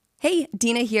Hey,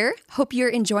 Dina here. Hope you're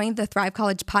enjoying the Thrive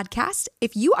College podcast.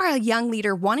 If you are a young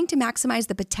leader wanting to maximize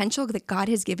the potential that God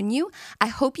has given you, I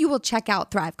hope you will check out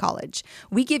Thrive College.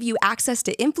 We give you access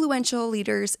to influential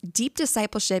leaders, deep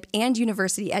discipleship, and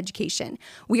university education.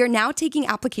 We are now taking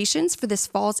applications for this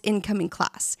fall's incoming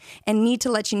class and need to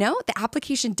let you know the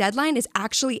application deadline is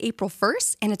actually April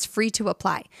 1st and it's free to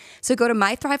apply. So go to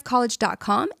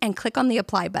mythrivecollege.com and click on the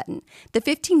apply button. The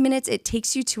 15 minutes it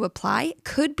takes you to apply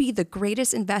could be the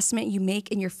greatest investment you make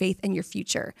in your faith and your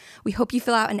future. We hope you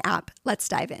fill out an app. Let's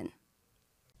dive in.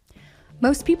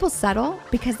 Most people settle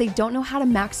because they don't know how to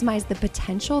maximize the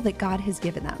potential that God has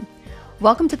given them.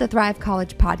 Welcome to the Thrive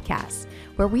College podcast,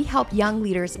 where we help young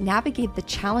leaders navigate the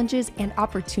challenges and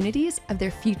opportunities of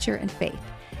their future and faith.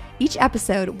 Each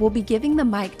episode, we'll be giving the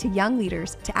mic to young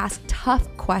leaders to ask tough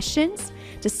questions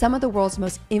to some of the world's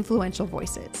most influential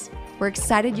voices. We're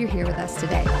excited you're here with us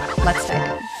today. Let's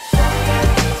dive in.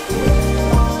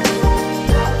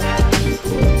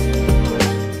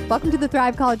 Welcome to the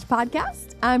Thrive College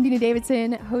podcast. I'm Dina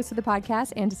Davidson, host of the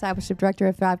podcast and discipleship director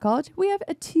of Thrive College. We have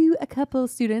a couple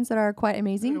students that are quite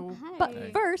amazing. Hello.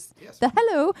 But first, the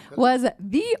hello was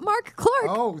the Mark Clark.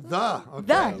 Oh, the.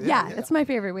 Okay. Yeah, that's my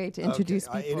favorite way to introduce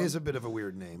people. It is a bit of a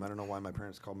weird name. I don't know why my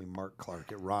parents called me Mark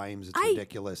Clark. It rhymes. It's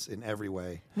ridiculous in every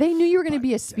way. They knew you were going to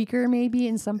be a speaker maybe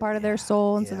in some part of their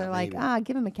soul, and so they're maybe. like,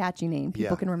 give him a catchy name.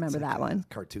 People can remember that one.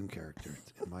 Cartoon character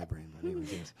in my brain.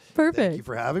 Yes. Perfect. Thank you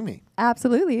for having me.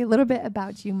 Absolutely. A little bit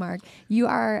about you, Mark. You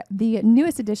are the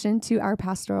newest addition to our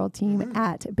pastoral team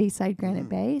at Bayside Granite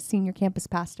Bay, senior campus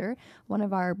pastor, one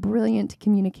of our brilliant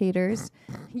communicators.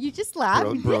 You just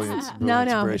laughed. Brilliant. No,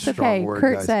 it's okay. Word,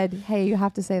 Kurt guys. said, hey, you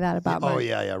have to say that about Mark. Oh,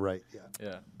 yeah, right.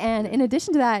 Yeah. And in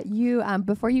addition to that, you,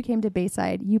 before you came to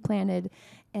Bayside, you planted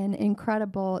an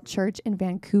incredible church in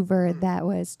Vancouver that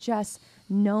was just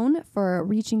known for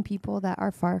reaching people that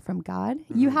are far from God.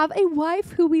 You have a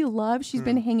wife who we love. She's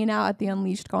been hanging out at the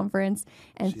Unleashed conference,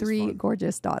 and She's 3 fun.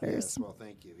 gorgeous daughters. Yes, well,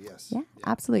 thank you. Yes. Yeah,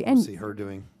 absolutely. We'll And see her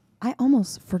doing. I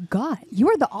almost forgot. You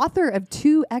are the author of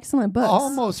 2 excellent books.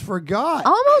 Almost forgot.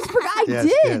 Almost forgot. I Yes,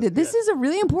 did. yes, This yes. is a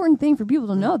really important thing for people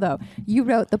to know, though. You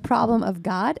wrote The Problem of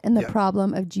God and The Yeah.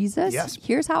 Problem of Jesus. Yes.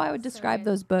 Here's how I would describe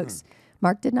those books.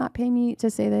 Mark did not pay me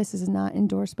to say this. This is not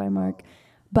endorsed by Mark.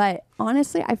 But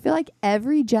honestly, I feel like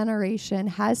every generation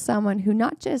has someone who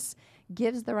not just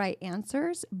gives the right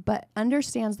answers, but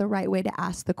understands the right way to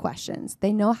ask the questions.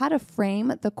 They know how to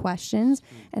frame the questions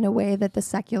in a way that the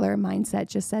secular mindset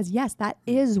just says, yes, that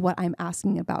is what I'm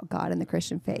asking about God and the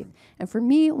Christian faith. And for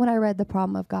me, when I read The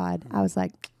Problem of God, I was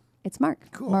like, it's Mark.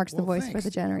 Cool. Mark's the Well, voice for thanks.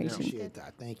 the I generation. appreciate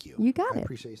that. Thank you. You got I it.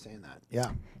 appreciate you saying that. Yeah.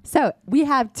 So we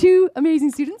have 2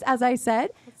 amazing students, as I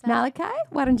said. Malachi,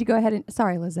 why don't you go ahead and...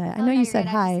 Sorry, Lizette. I know no, you you're said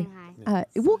good. I was hi. just saying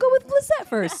We'll go with Lizette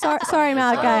first. Sorry,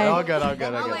 Malachi. All good. Oh my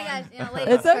gosh,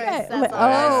 It's okay.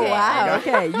 Oh, wow.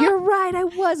 Okay. You're right. I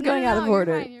was going out of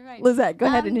order. You're right. Lizette, go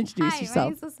ahead and introduce Hi, yourself. my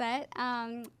name's Lisette.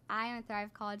 I am a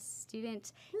Thrive College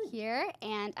student here,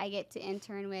 and I get to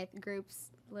intern with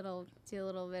groups, do a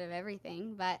little bit of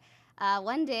everything. But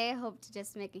one day I hope to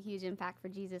just make a huge impact for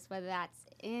Jesus, whether that's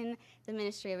in the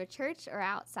ministry of a church or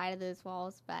outside of those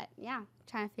walls. But yeah,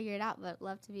 trying to figure it out, but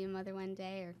love to be a mother one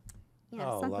day or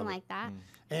something love it. like that.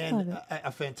 And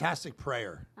a fantastic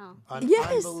prayer. Oh.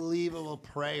 Yes. Unbelievable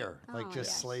prayer. Just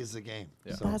yes. slays the game.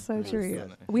 Yeah. So, That's so true. nice.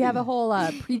 We have a whole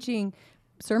preaching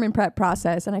sermon prep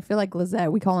process, and I feel like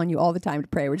Lizette, we call on you all the time to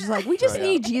pray. We're just like, we just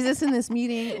need Jesus in this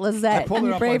meeting. I Lizette, pulled can her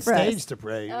you up pray on for stage us? to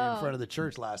pray in front of the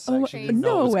church last Oh, night. She didn't know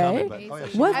no it was way. coming. But, oh, yeah,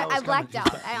 she What? knew it was I coming. blacked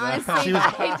out. I honestly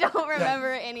I don't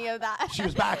remember any of that. She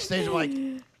was backstage. I'm like,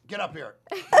 get up here.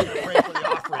 I'm gonna pray for the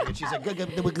offering. And she's like, good.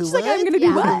 She's like, I'm going to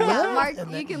do what? Yeah, Mark,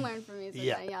 And then- you can learn from me.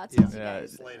 Yeah, I'll teach yeah. you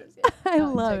guys. Slayed it. I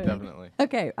love it. Definitely.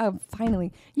 Okay,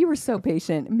 finally, you were so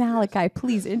patient. Malachi,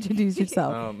 please introduce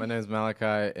yourself. My name is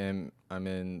Malachi, and I'm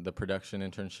in the production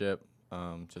internship.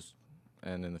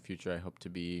 And in the future, I hope to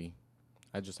be.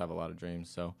 I just have a lot of dreams.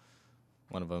 So,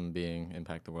 one of them being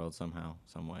impact the world somehow,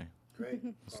 some way. Great.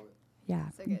 Yeah,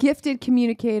 So good. gifted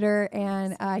communicator,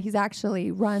 and he's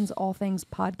actually runs all things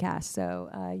podcast. So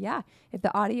if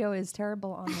the audio is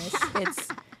terrible on this,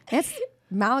 it's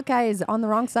Malachi is on the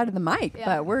wrong side of the mic, Yeah.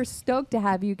 but we're stoked to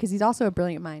have you because he's also a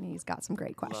brilliant mind. He's got some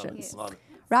great questions. Love it.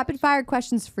 Rapid fire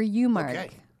questions for you, Mark. Okay.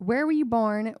 Where were you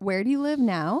born? Where do you live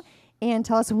now? And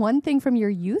tell us one thing from your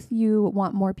youth you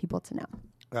want more people to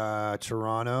know.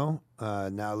 Toronto.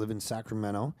 Now I live in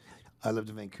Sacramento. I lived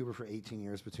in Vancouver for 18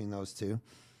 years between those two.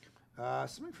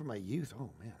 Something from my youth. Oh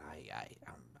man,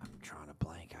 I'm drawing a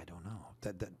blank. I don't know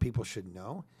that people should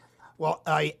know. Well,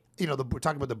 we're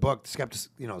talking about the book,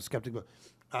 Skeptic book.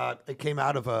 It came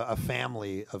out of a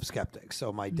family of skeptics.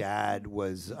 So my dad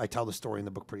was, I tell the story in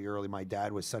the book pretty early. My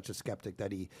dad was such a skeptic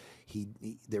that they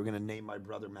were going to name my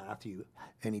brother Matthew,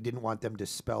 and he didn't want them to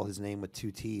spell his name with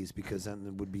 2 T's because then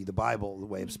it would be the Bible, the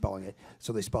way of spelling it.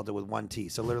 So they spelled it with 1 T.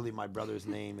 So literally my brother's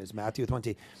name is Matthew with 1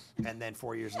 T. And then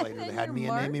 4 years later, they had me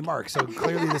and named me Mark. So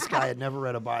clearly this guy had never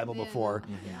read a Bible before.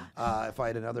 If I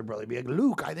had another brother, it'd be like,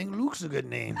 Luke. I think Luke's a good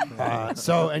name.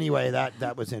 So anyway,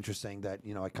 that was interesting that,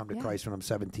 I come to Christ when I'm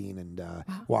 17 and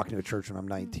walk into a church when I'm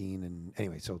 19. And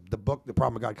anyway, so the book, The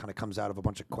Problem of God, kind of comes out of a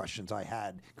bunch of questions I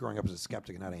had growing up as a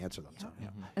skeptic and how to answer them. So,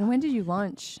 And when did you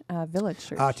launch Village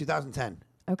Church? 2010.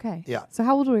 Okay. Yeah. So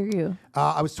how old were you?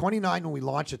 I was 29 when we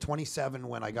launched, at 27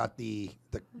 when I got the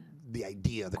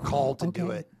idea, the call to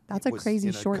do it. That's It a was crazy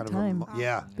in a short kind of a time.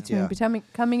 yeah. Between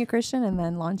becoming a Christian and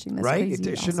then launching this Right? crazy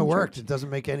It shouldn't awesome have worked. church. It doesn't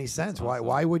make any sense.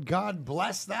 Why would God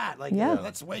bless that? Like, Yeah.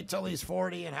 let's wait till he's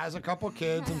 40 and has a couple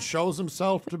kids and shows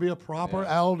himself to be a proper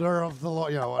elder of the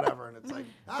Lord, whatever. And it's like,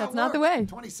 That's not the way.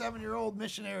 27-year-old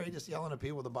missionary just yelling at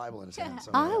people with a Bible in his hand.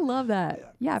 So, I love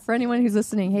that. Yeah. For anyone who's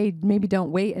listening, hey, maybe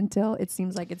don't wait until it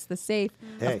seems like it's the safe.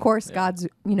 Hey. Of course, God's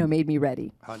made me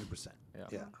ready. 100%.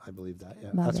 Yeah, I believe that.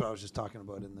 Yeah, Love that's it. what I was just talking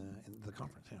about in the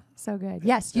conference. Yeah, So good.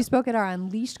 Yes, you spoke at our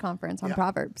Unleashed conference on Yeah.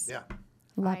 Proverbs. yeah.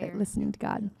 Love Fire. it, listening to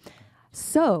God.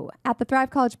 So, at the Thrive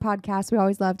College podcast, we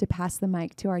always love to pass the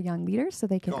mic to our young leaders so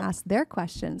they can Cool. ask their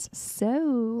questions. So,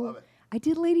 Love it. I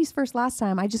did ladies first last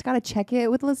time. I just got to check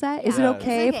it with Lizette. Is it Yeah.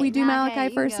 okay It's if we okay. do Malachi, Malachi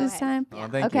you first go this ahead. time? Oh,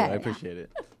 thank Okay. you. I appreciate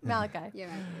it. Malachi. You're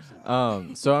my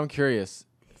person. So I'm curious,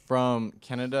 from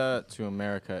Canada to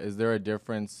America, is there a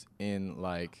difference in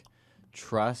like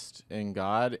trust in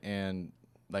God and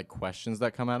like questions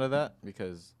that come out of that?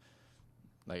 Because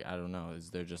like, I don't know, is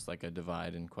there just like a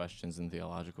divide in questions and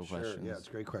theological questions? Yeah, it's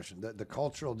a great question. The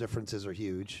cultural differences are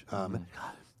huge.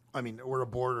 I mean, we're a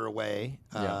border away,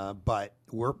 but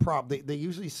we're they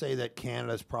usually say that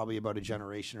Canada's probably about a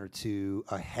generation or two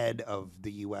ahead of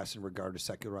the U.S. in regard to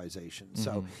secularization.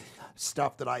 So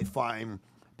stuff that I find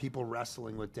people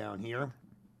wrestling with down here,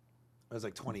 it was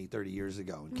like 20, 30 years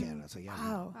ago in Canada. So yeah,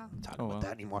 Wow. I'm not talking about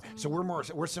that anymore. So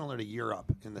we're similar to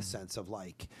Europe in the sense of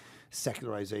like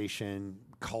secularization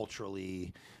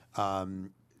culturally,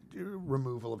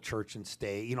 removal of church and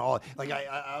state. Like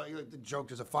I like the joke.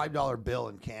 There's a $5 bill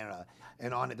in Canada,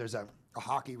 and on it there's a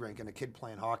hockey rink and a kid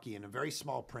playing hockey. In a very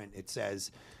small print, it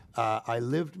says, "I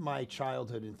lived my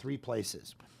childhood in 3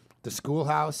 places: the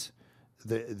schoolhouse,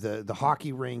 the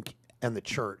hockey rink, and the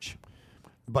church.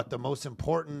 But the most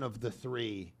important of the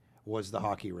 3 was the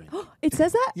hockey rink." It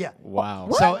says that? Yeah. Wow.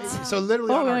 So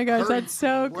literally, Oh on my our gosh, current- that's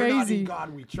so we're not crazy. in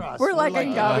God we trust. We're like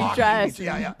in God we hockey. trust.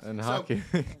 Yeah. And So- hockey.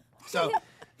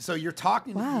 So you're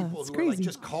talking Wow, to people it's who are like crazy.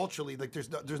 just culturally, like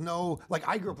there's no like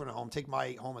I grew up in a home. Take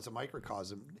my home as a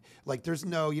microcosm. Like there's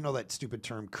no that stupid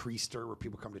term Creaster where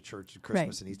people come to church at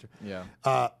Christmas and Easter. Yeah.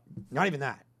 Not even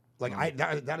that. Like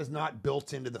that is not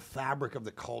built into the fabric of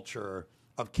the culture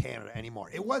of Canada anymore.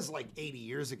 It was like 80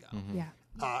 years ago. Yeah.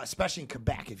 Especially in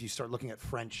Quebec, if you start looking at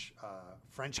French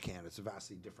Canada, it's a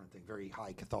vastly different thing. Very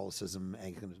high Catholicism,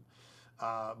 Anglicanism.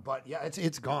 But yeah,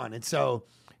 it's gone. And so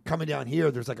coming down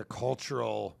here, there's like a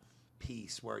cultural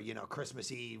piece where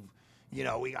Christmas Eve, we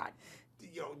got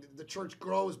the church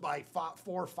grows by 4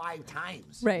 or 5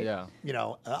 times. Right. Yeah.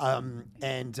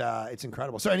 And it's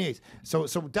incredible. So, anyways, so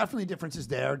definitely differences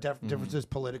there. Differences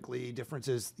politically,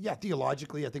 differences,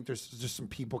 theologically. I think there's just some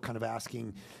people kind of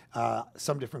asking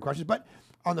some different questions. But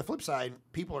on the flip side,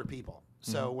 people are people.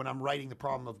 So when I'm writing The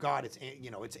Problem of God,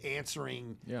 it's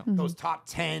answering those top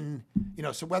 10.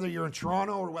 So whether you're in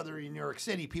Toronto or whether you're in New York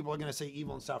City, people are going to say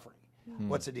evil and suffering.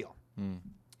 What's the deal?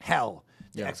 Hell.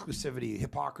 Exclusivity,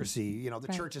 hypocrisy, the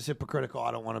church is hypocritical.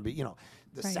 I don't want to be,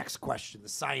 the sex question, the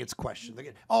science question,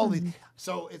 all these.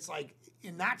 So it's like,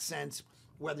 in that sense,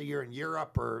 whether you're in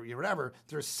Europe or whatever,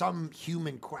 there's some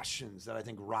human questions that I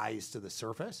think rise to the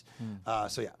surface.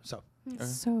 So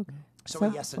So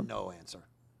good. a yes and no answer.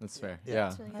 That's fair. Yeah. Yeah.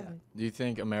 That's really good. Do you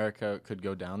think America could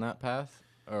go down that path?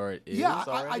 Or it is I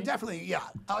already? definitely,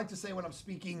 I like to say when I'm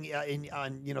speaking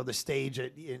on the stage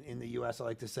in the U.S., I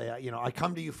like to say, I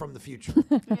come to you from the future.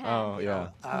 Oh, yeah.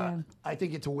 I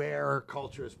think it's where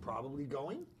culture is probably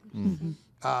going.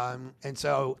 And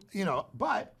so,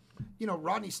 but,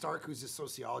 Rodney Stark, who's a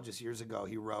sociologist years ago,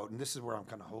 he wrote, and this is where I'm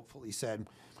kind of hopeful, he said,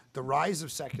 the rise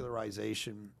of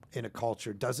secularization in a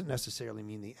culture doesn't necessarily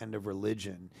mean the end of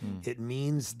religion. It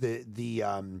means the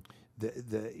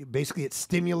basically it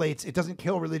stimulates, it doesn't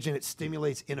kill religion, it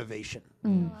stimulates innovation.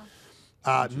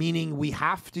 Meaning we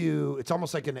have to, it's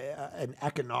almost like an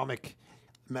economic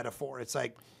metaphor. It's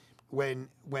like when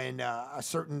a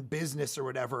certain business or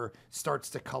whatever starts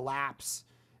to collapse,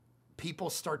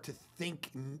 people start to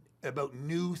think about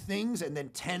new things, and then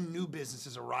 10 new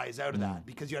businesses arise out of that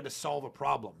because you had to solve a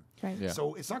problem. Right. Yeah.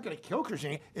 So it's not going to kill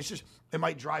Christianity. It's just, it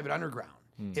might drive it underground.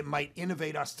 It might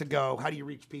innovate us to go, how do you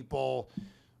reach people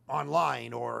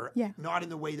online or not in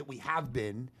the way that we have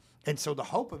been? And so the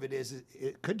hope of it is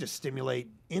it could just stimulate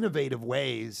innovative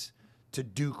ways to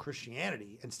do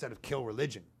Christianity instead of kill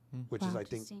religion, which is, I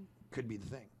think, could be the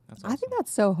thing. That's I think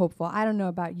that's so hopeful. I don't know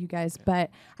about you guys, but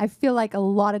I feel like a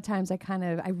lot of times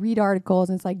I read articles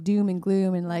and it's like doom and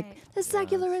gloom and like the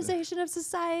secularization of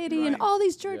society and all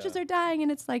these churches are dying. And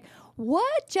it's like,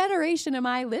 what generation am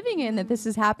I living in that this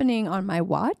is happening on my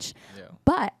watch? Yeah.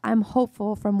 But I'm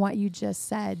hopeful from what you just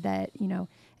said that, you know,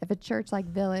 if a church like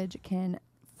Village can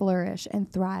flourish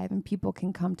and thrive and people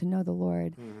can come to know the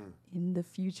Lord in the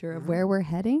future of where we're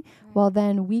heading, well,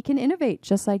 then we can innovate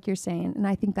just like you're saying. And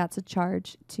I think that's a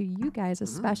charge to you guys,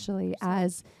 especially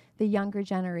as the younger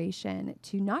generation,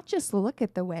 to not just look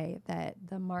at the way that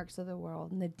the Marks of the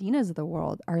world and the Dinas of the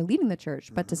world are leading the church,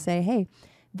 but to say, hey,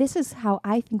 this is how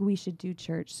I think we should do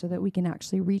church so that we can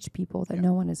actually reach people that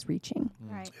no one is reaching.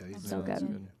 Right. So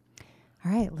good.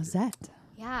 All right, Lizette.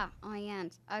 Yeah, oh my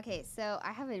god. Okay, so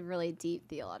I have a really deep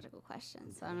theological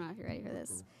question, so I don't know if you're ready for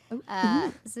this.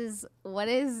 This is, what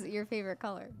is your favorite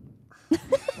color?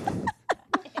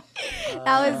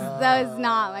 That was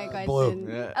not my question. Blue.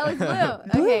 Yeah. Oh, it's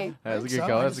blue. Okay. That's a good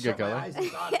color. That's a good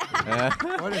color.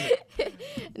 What is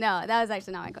it? No, that was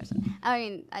actually not my question. I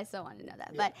mean, I still wanted to know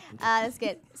that, but that's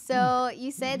good. So you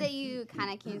said that you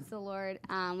kind of came to the Lord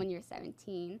when you were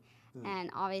 17, and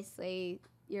obviously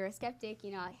you're a skeptic,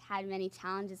 you know, had many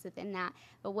challenges within that.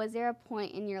 But was there a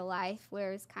point in your life where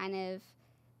it was kind of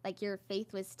like your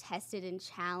faith was tested and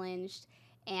challenged,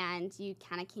 and you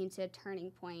kind of came to a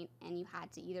turning point and you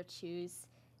had to either choose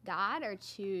God or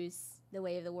choose the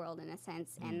way of the world in a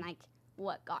sense, and like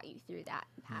what got you through that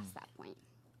past that point?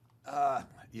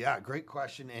 Yeah, great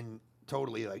question. And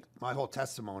totally, like, my whole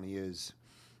testimony is,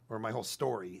 or my whole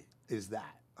story is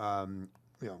that,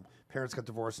 you know, parents got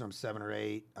divorced when I'm 7 or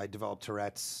 8. I developed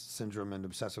Tourette's syndrome and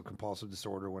obsessive compulsive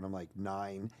disorder when I'm like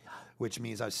 9, which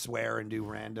means I swear and do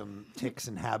random tics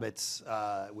and habits,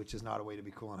 which is not a way to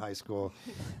be cool in high school.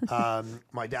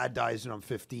 My dad dies when I'm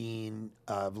 15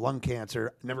 of lung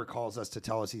cancer. Never calls us to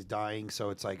tell us he's dying. So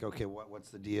it's like, okay, what's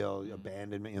the deal?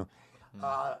 Abandonment, you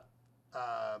know.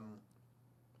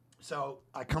 So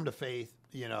I come to faith,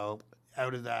 you know.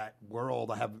 Out of that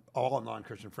world, I have all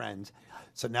non-Christian friends.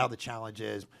 So now the challenge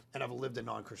is, and I've lived a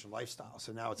non-Christian lifestyle.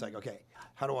 So now it's like, okay,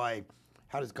 how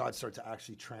does God start to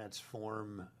actually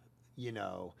transform, you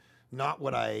know, not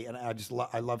what I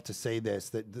love to say this,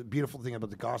 that the beautiful thing about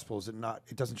the gospel is that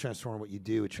it doesn't transform what you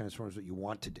do, it transforms what you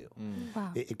want to do.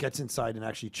 Wow. It gets inside and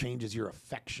actually changes your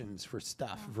affections for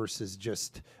stuff versus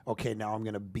just, okay, now I'm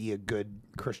going to be a good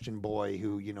Christian boy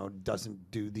who, you know, doesn't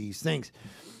do these things.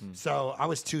 So I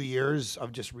was 2 years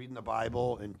of just reading the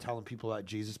Bible and telling people about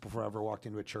Jesus before I ever walked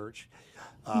into a church,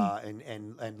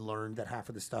 and learned that half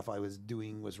of the stuff I was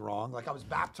doing was wrong. Like, I was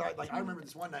baptized. Like, I remember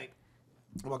this one night,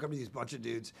 I walk up to these bunch of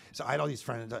dudes. So I had all these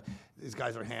friends. These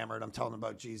guys are hammered. I'm telling them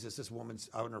about Jesus. This woman's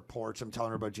out on her porch. I'm telling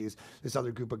her about Jesus. This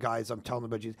other group of guys, I'm telling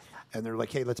them about Jesus. And they're like,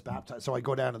 hey, let's baptize. So I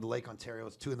go down to the Lake Ontario.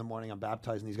 It's 2 a.m. I'm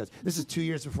baptizing these guys. This is 2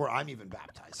 years before I'm even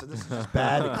baptized. So this is just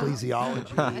bad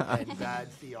ecclesiology and bad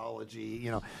theology,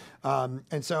 you know.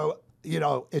 And so, you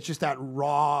know, it's just that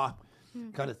raw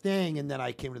kind of thing. And then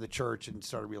I came to the church and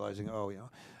started realizing, oh, you know.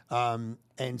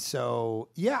 And so,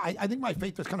 yeah, I think my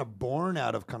faith was kind of born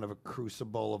out of kind of a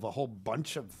crucible of a whole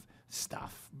bunch of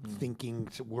stuff, thinking,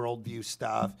 worldview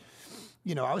stuff.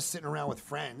 You know, I was sitting around with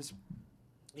friends,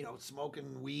 you know,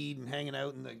 smoking weed and hanging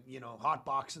out in the, you know, hot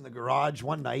box in the garage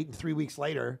one night. And 3 weeks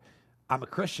later, I'm a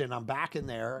Christian. I'm back in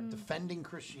there defending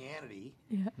Christianity,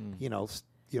 you know,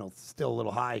 still a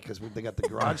little high because they got the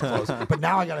garage closed. But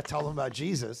now I got to tell them about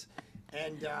Jesus.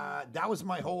 And that was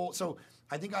my whole, so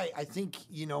I think,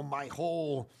 you know, my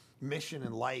whole mission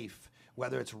in life,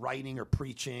 whether it's writing or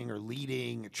preaching or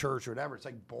leading a church or whatever, it's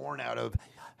like born out of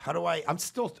I'm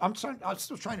still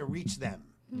trying to reach them,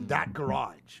 that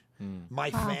garage, my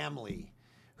family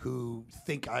who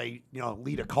think I, you know,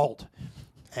 lead a cult.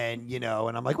 And, you know,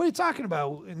 and I'm like, what are you talking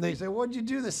about? And they say, what'd you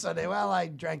do this Sunday? Well, I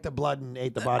drank the blood and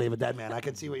ate the body of a dead man. I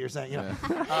can see what you're saying, you know.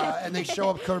 And they show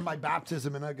up for my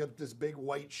baptism, and I got this big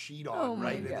white sheet on,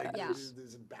 right? And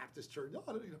there's a Baptist church.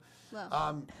 You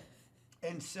know.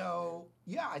 And so,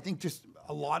 yeah, I think just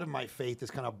a lot of my faith is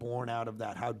kind of born out of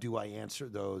that. How do I answer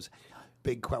those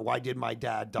big questions? Why did my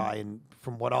dad die? And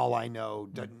from what all I know,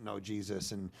 doesn't know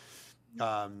Jesus. And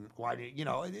why did, you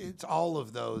know, it's all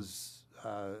of those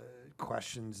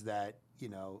questions that, you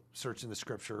know, searching the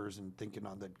scriptures and thinking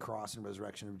on the cross and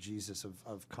resurrection of Jesus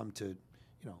have come to, you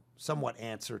know, somewhat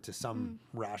answer to some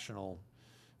rational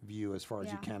view as far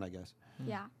as you can, I guess.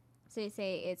 Yeah. So you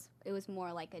say it was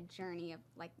more like a journey of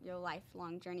like your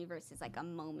lifelong journey versus like a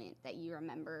moment that you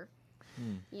remember,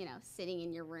 you know, sitting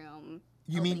in your room.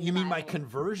 You mean my Bible.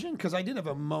 conversion? Because I did have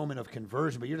a moment of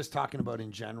conversion, but you're just talking about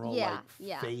in general,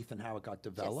 faith and how it got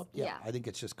developed. I think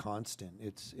it's just constant.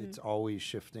 It's always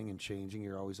shifting and changing.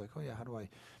 You're always like, oh yeah,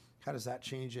 how does that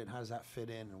change it? How does that fit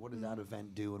in? And what does that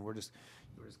event do? And we're just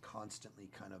constantly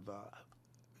kind of,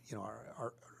 you know,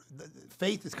 the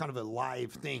faith is kind of a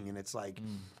live thing, and it's like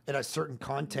it has certain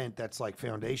content that's like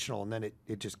foundational, and then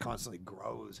it just constantly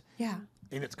grows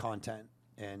in its content.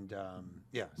 And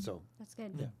so That's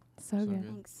good. Yeah. So good.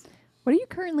 Thanks. What are you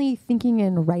currently thinking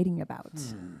and writing about?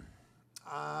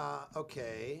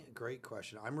 Okay, great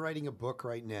question. I'm writing a book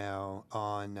right now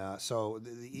on, so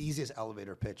the easiest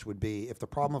elevator pitch would be if the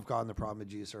problem of God and the problem of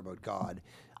Jesus are about God,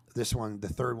 this one, the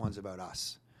third one's about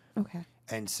us. Okay.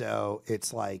 And so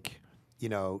it's like, you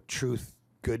know, truth,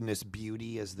 goodness,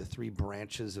 beauty as the three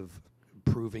branches of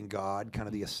proving God, kind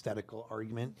of the aesthetical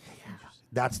argument.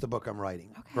 That's the book I'm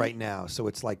writing right now. So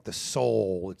it's like the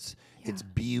soul, it's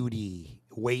beauty,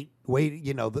 weight,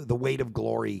 you know, the weight of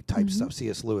glory type stuff.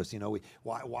 C.S. Lewis, you know,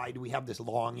 why do we have this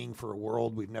longing for a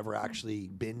world we've never actually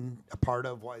been a part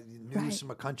of? Why news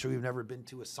from a country we've never been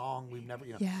to, a song we've never,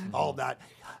 you know, all of that.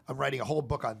 I'm writing a whole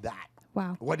book on that.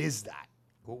 Wow. What is that?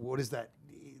 What is that?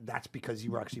 That's because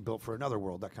you were actually built for another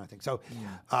world, that kind of thing. So,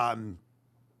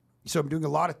 so I'm doing a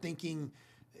lot of thinking,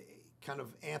 kind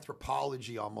of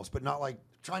anthropology almost, but not like,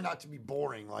 try not to be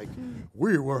boring. Like,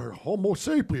 we were Homo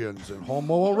sapiens and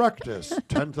Homo erectus,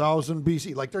 10,000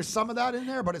 BC. Like, there's some of that in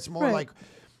there, but it's more like,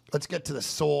 let's get to the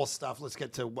soul stuff. Let's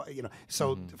get to what, you know.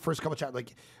 So the first couple of chapters,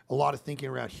 like a lot of thinking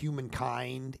around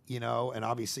humankind, you know, and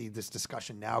obviously this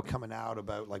discussion now coming out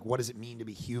about like, what does it mean to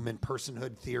be human,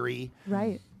 personhood theory.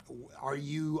 Right.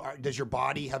 Does your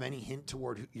body have any hint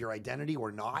toward your identity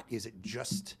or not? Is it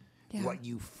just what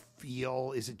you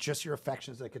feel? Is it just your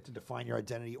affections that get to define your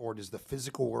identity, or does the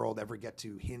physical world ever get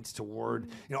to hint toward,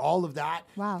 you know, all of that?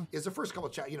 Wow. Is the first couple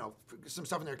of you know, some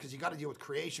stuff in there, because you got to deal with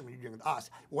creation when you're dealing with us.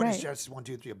 What is Genesis 1,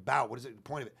 2, 3 about? What is the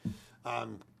point of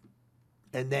it?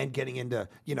 And then getting into,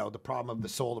 you know, the problem of the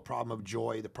soul, the problem of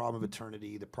joy, the problem of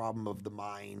eternity, the problem of the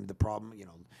mind, the problem, you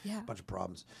know, a bunch of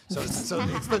problems. So it's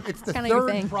the Kinda your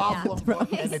third thing. problem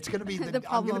book, and it's going to be I'm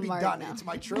problem going to be of done. Mark It's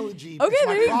my trilogy. Okay, it's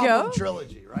my there you problem go.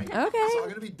 trilogy, right? Okay. So I'm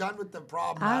going to be done with the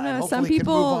problem. I don't know. and Some hopefully can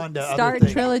move people on to other start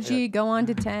things. trilogy, go on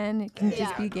to 10. It can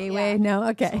just be gateway. No,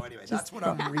 okay. So anyway, that's what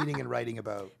I'm reading and writing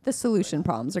about. The solution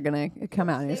problems are going to come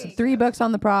out. It's 3 books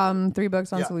on the problem, 3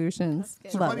 books on solutions.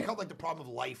 So it Love might be it. called like the problem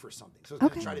of life or something. So it's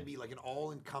going to try to be like an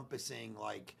all-encompassing,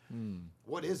 like,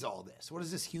 what is all this? What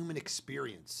is this human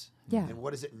experience? Yeah. And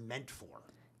what is it meant for?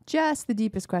 Just the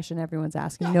deepest question everyone's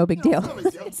asking. No big deal. No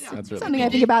big deal. Yeah. That's really Something I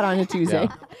cool. think about on a Tuesday.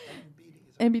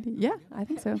 Yeah. NBD. Yeah, I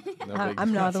think so. big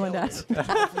I'm not the one to ask.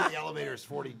 Hopefully the elevator is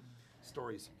 40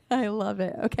 stories. I love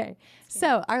it. Okay.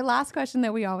 So, our last question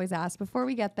that we always ask before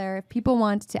we get there, if people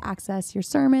want to access your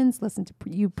sermons, listen to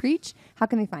you preach, how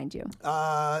can they find you?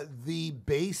 The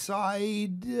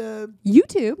Bayside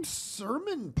YouTube.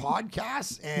 sermon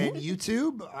podcast and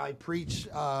YouTube. I preach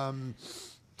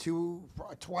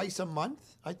twice a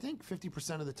month, I think,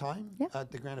 50% of the time at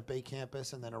the Granite Bay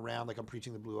campus, and then around, like I'm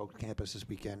preaching the Blue Oak campus this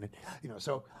weekend, and, you know,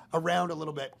 so around a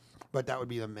little bit, but that would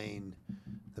be the main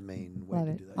way Love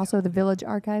to it. do that. Also, the Village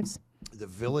Archives. The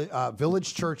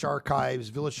Village Church Archives,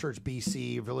 Village Church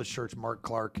BC, Village Church Mark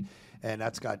Clark, and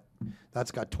that's got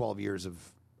 12 years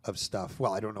of stuff.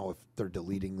 Well, I don't know if they're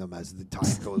deleting them as the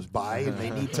time goes by, and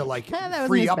they need to like That was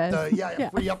free nice, up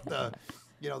Ben. free up the,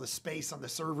 you know, the space on the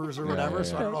servers or whatever.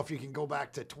 So I don't know if you can go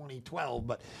back to 2012,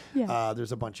 but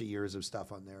there's a bunch of years of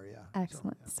stuff on there. Yeah.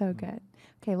 Excellent. So good.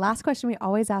 Okay, last question we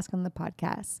always ask on the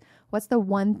podcast. What's the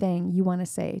one thing you want to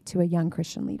say to a young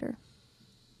Christian leader?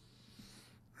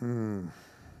 Man,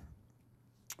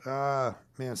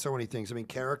 so many things. I mean,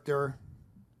 character,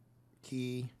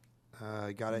 key.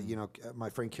 Got it. You know, my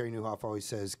friend Carey Nieuwhof always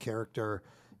says, character,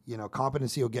 you know,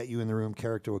 competency will get you in the room.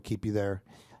 Character will keep you there.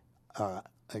 I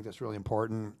think that's really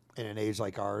important in an age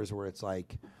like ours where it's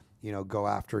like, you know, go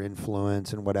after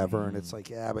influence and whatever. And it's like,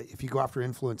 yeah, but if you go after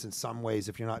influence in some ways,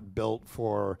 if you're not built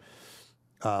for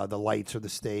the lights or the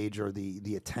stage or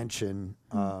the attention,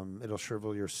 it'll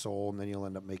shrivel your soul, and then you'll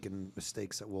end up making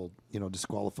mistakes that will, you know,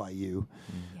 disqualify you,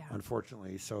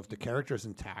 unfortunately. So if the character is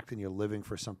intact and you're living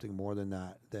for something more than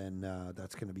that, then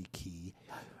that's going to be key.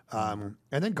 And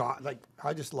then God, like,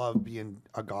 I just love being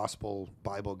a gospel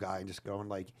Bible guy and just going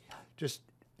like, just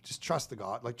trust the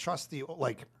God, like trust the,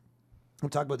 like, I'm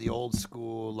talking about the old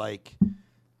school, like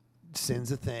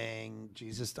sin's a thing,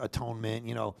 Jesus atonement,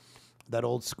 you know, that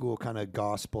old school kind of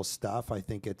gospel stuff. I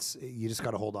think you just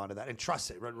got to hold on to that and trust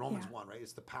it. Right? Romans 1, right?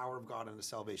 It's the power of God unto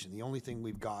salvation. The only thing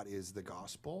we've got is the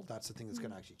gospel. That's the thing that's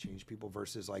going to actually change people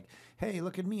versus like, hey,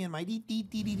 look at me and my dee dee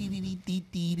dee dee dee dee dee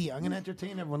dee dee. I'm going to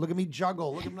entertain everyone. Look at me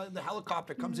juggle. Look at the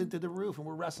helicopter comes into the roof and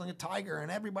we're wrestling a tiger and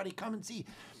everybody come and see.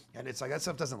 And it's like that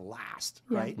stuff doesn't last,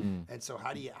 right? And so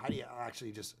how do you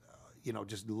actually just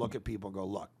just look at people and go,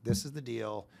 look, this is the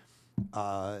deal.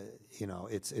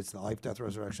 It's the life, death,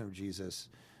 resurrection of Jesus.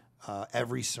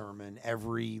 Every sermon,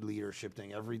 every leadership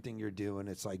thing, everything you're doing,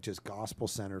 it's like just gospel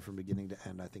centered from beginning to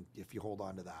end. I think if you hold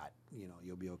on to that,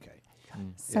 you'll be okay.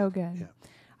 So good. Yeah.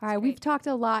 All right, we've talked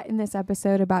a lot in this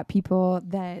episode about people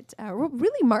that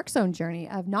really Mark's own journey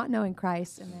of not knowing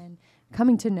Christ and then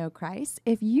coming to know Christ.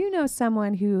 If you know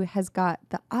someone who has got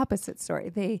the opposite story,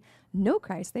 they know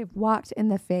Christ, they've walked in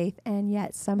the faith, and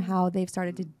yet somehow they've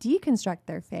started to deconstruct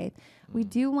their faith, we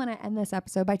do want to end this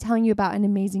episode by telling you about an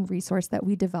amazing resource that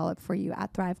we developed for you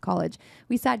at Thrive College.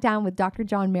 We sat down with Dr.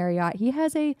 John Marriott. He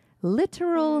has a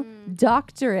literal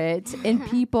doctorate in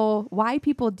why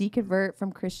people deconvert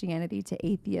from Christianity to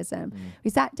atheism. We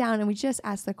sat down and we just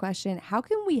asked the question, how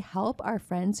can we help our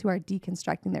friends who are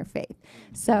deconstructing their faith?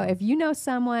 So if you know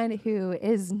someone who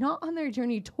is not on their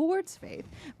journey towards faith,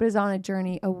 but is on a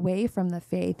journey away from the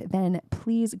faith, then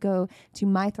please go to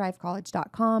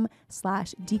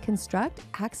mythrivcollege.com/deconstruct,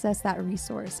 access that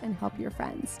resource and help your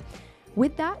friends.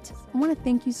 With that, I want to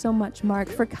thank you so much, Mark,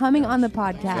 for coming on the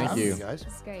podcast. Thank you. Guys.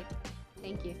 It's great.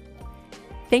 Thank you.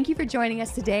 Thank you for joining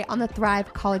us today on the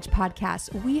Thrive College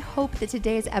podcast. We hope that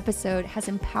today's episode has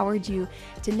empowered you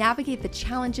to navigate the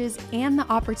challenges and the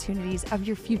opportunities of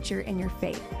your future in your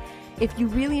faith. If you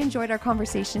really enjoyed our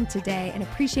conversation today and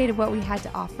appreciated what we had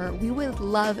to offer, we would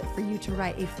love for you to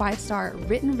write a 5-star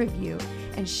written review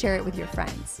and share it with your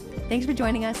friends. Thanks for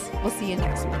joining us. We'll see you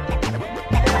next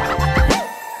week.